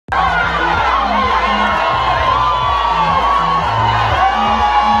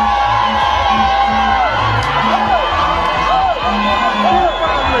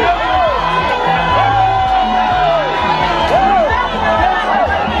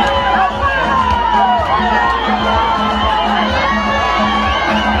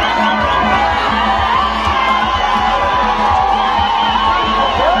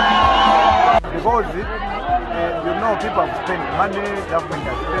money government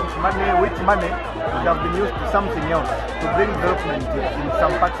has spent, money which money would have been used to something else to bring development in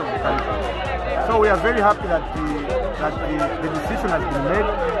some parts of the country. So we are very happy that the decision has been made.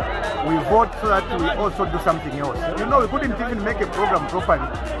 We vote so that we also do something else. You know, we couldn't even make a program properly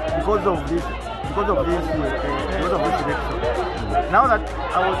because of this election. Now that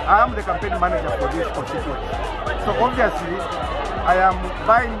I am the campaign manager for this constituency, so obviously I am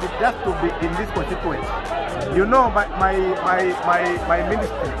vying just to be in this constituency. You know, my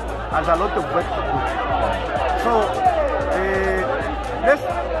ministry has a lot of work to do. So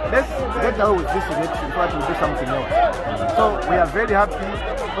let's get out with this election so that we do something else. So we are very happy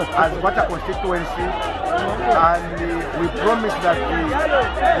as Kwacha Constituency, and we promise that we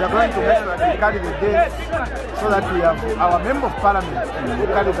are going to make sure that we carry the dates so that we have our Member of Parliament who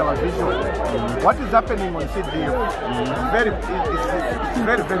carries our vision. What is happening on CDF is very,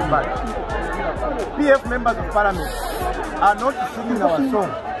 very bad. PF members of Parliament are not singing our song.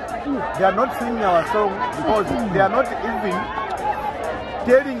 They are not singing our song because they are not even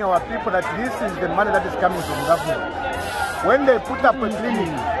telling our people that this is the money that is coming from government. When they put up a clinic,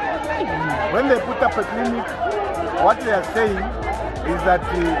 what they are saying is that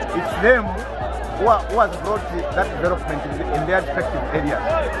it's them who has brought that development in their respective areas,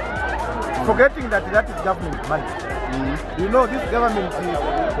 forgetting that is government money. You know, this government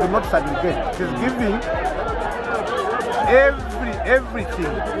will not segregate. It is giving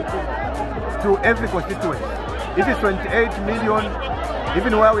everything to every constituency. It is 28 million.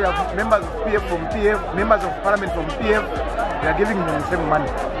 Even where we have members of PF from PF, members of Parliament from PF, they are giving them the same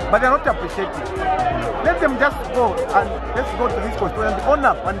money. But they are not appreciating. Let them just go and let's go to this constituency, own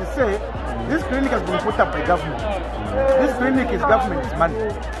up and say, this clinic has been put up by government. This clinic is government's money.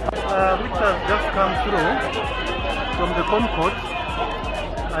 Which has just come through from the CONCOURT.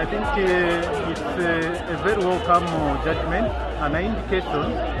 I think it's a very welcome judgment and an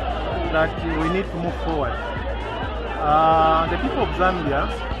indication that we need to move forward. The people of Zambia,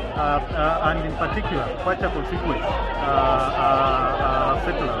 and in particular Kwacha Constituency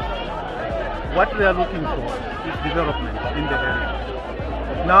settlers, what they are looking for is development in the area.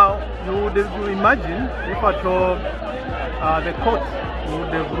 Now, you would imagine if at all the court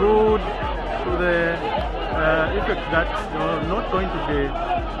would have ruled to the effect that there are not going to be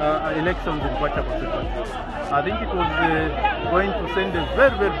elections in Kwacha Constituency. I think it was going to send a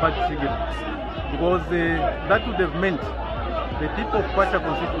very, very bad signal, because that would have meant the people of Kwacha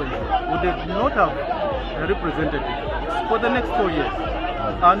Constituency would have not have a representative for the next 4 years,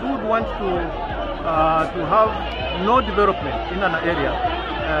 and would want to have no development in an area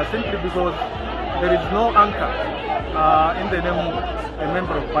simply because there is no anchor in the name of a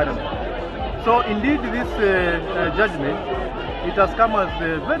Member of Parliament. So indeed this judgment, it has come as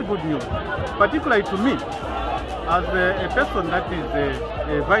very good news, particularly to me as a person that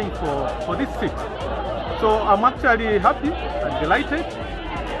is vying for this seat. So I'm actually happy and delighted,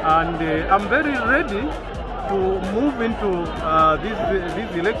 and I'm very ready to move into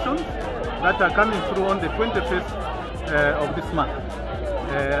these elections that are coming through on the 21st of this month.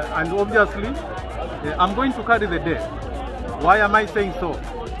 And obviously, I'm going to carry the day. Why am I saying so?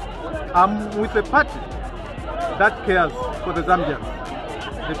 I'm with a party that cares for the Zambians.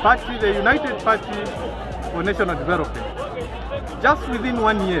 The party, the United Party for National Development. Just within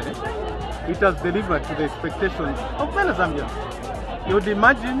 1 year, it has delivered to the expectations of many Zambians. You would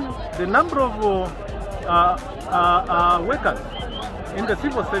imagine the number of workers in the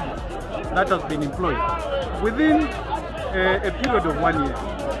civil service that has been employed within a period of 1 year.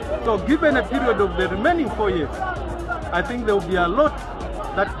 So given a period of the remaining 4 years, I think there will be a lot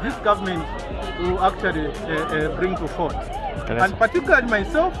that this government will actually bring to forward. And particularly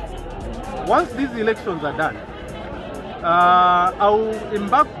myself, once these elections are done, I will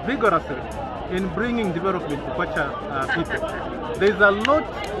embark vigorously in bringing development to Kwacha people. There is a lot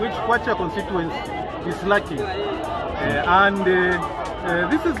which Kwacha constituency is lacking, and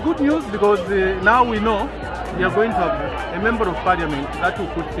this is good news, because now we know we are going to have a Member of Parliament that will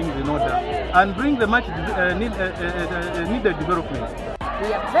put things in order and bring the much needed development.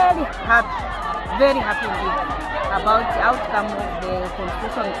 We are very happy indeed about the outcome of the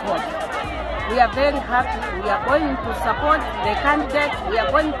Constitutional Court. We are very happy. We are going to support the candidate. We are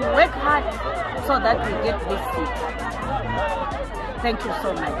going to work hard so that we get this seat. Thank you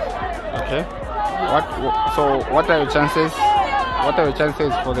so much. Okay. Yes. What are your chances? What are your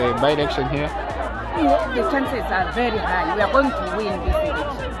chances for the by-election here? The chances are very high. We are going to win this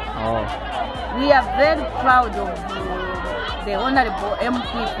election. Oh. We are very proud of the Honorable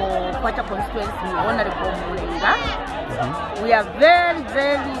MP for Kwacha Constituency, Honorable Mulenga. We are very,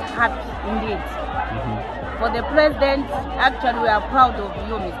 very happy indeed For the president, actually we are proud of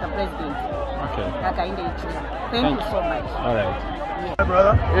you, Mr. President. Okay. Thank you so much. All right. My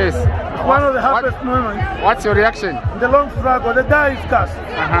brother. Yes. It's one of the happiest moments. What's your reaction? In the long struggle, the die is cast.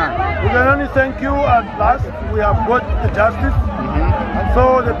 We can only thank you at last. We have got the justice. And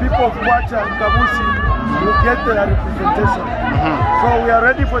so the people of Kwacha and Kabushi will get their representation. So we are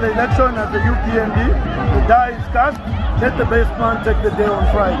ready for the election as the UPND. The die is cast. Let the best man take the day on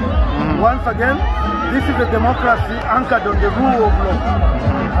Friday. Once again, this is a democracy anchored on the rule of law.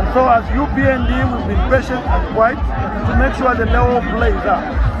 And so as UPND, we've been patient and quiet to make sure the law plays out.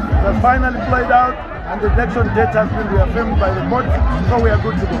 It has finally played out and the election date has been reaffirmed by the court, so we are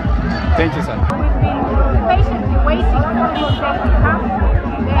good to go. Thank you, sir. We've been patiently waiting for this day to come,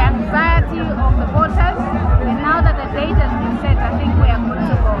 the anxiety of the voters, and now that the date has been set, I think we are good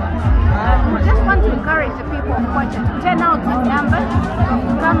to go. We just want to encourage the people of Kwacha to turn out in numbers,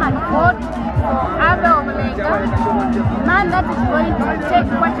 to come and vote for Abel Olenga, man that is going to take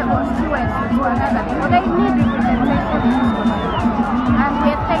Kwacha Constituency to another level. They need representation in this constituency. And we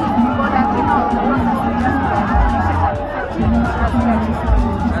are thankful for that, we know the process will just be as efficient and effective as we anticipate.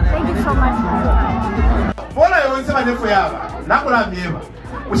 Thank you so much for your time. Bona yonse manefu yaba nakula mieba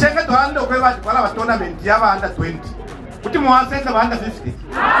ushenge twanda okweba kwala tournament yaba under 20 kuti muwasenda ba under 50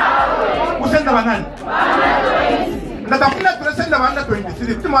 usenda banani ndatakuna turesenda ba under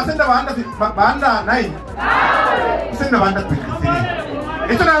 23 kuti muwasenda ba under 9 usenda ba under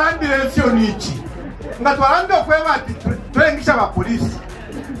 23 ito nalandire sionichi ngatwalanda okweba ati tulengisha ba police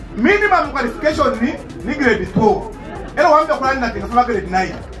minimum qualification ni grade 12 ero wambe kulanda tinga grade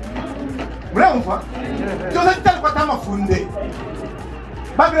 9 Muremfa cyose cyari tama funde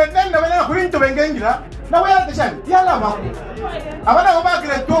bagirende bana kurinto bengengira nawe yatashani yala bako abana bo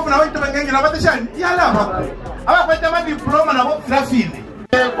bagire tofu nawe into bengengira batashani yala bako abakwete ma diploma nabo frafine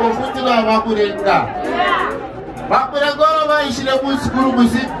konfuti na bakurenga bakurengoro bayishire mu sikuru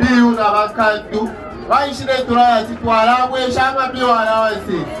musipiu na bakandu bayishire turaya titwalabwe shama biwala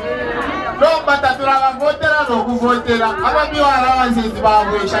wase no batatura bavotera no kuvotera ababiwala wase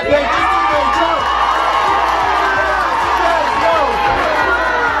zibabwesha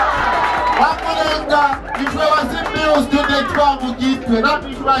Wakulenga, ifwe wasipiu student kwa mugitwe na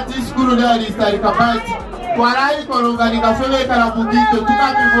pishwa tiskuru ya listari kapati kwarai koronga nikafeweka na mugitwe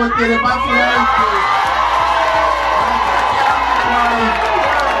tukabivotere mafiraike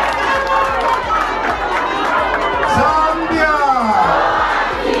Zambia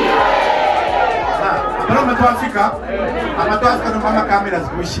Aparo matuafika no mama kamera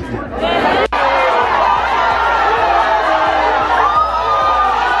zikushike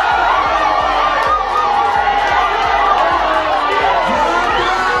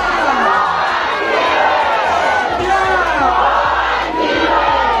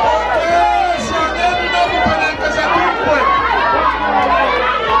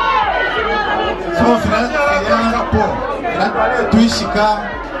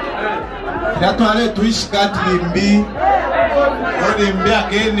tuishika tilimbi olimbi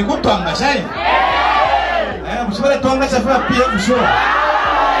ageni kutwanga shayi mushobora twanga shafa pia kushora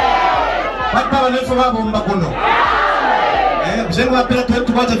bata banefu babomba kuno mshengu wapira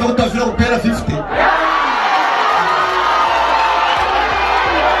tukwacha kwa kutafira kupera 50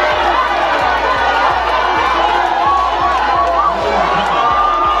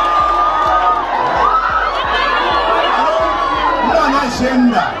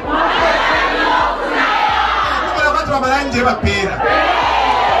 agenda. Come la quattro baranghe va pera.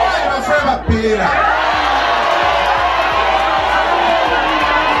 Va fare va pera.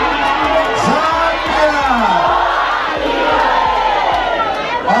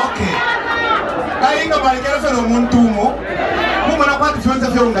 Ok. Dai inga baranghe fa no montumo. Come la quattro fionza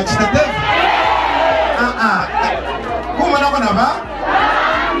fa un gacciate. Come la kona va?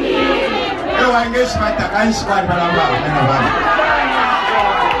 Eu angesh mata kanshi kwa baramba.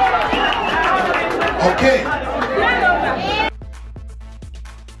 Okay.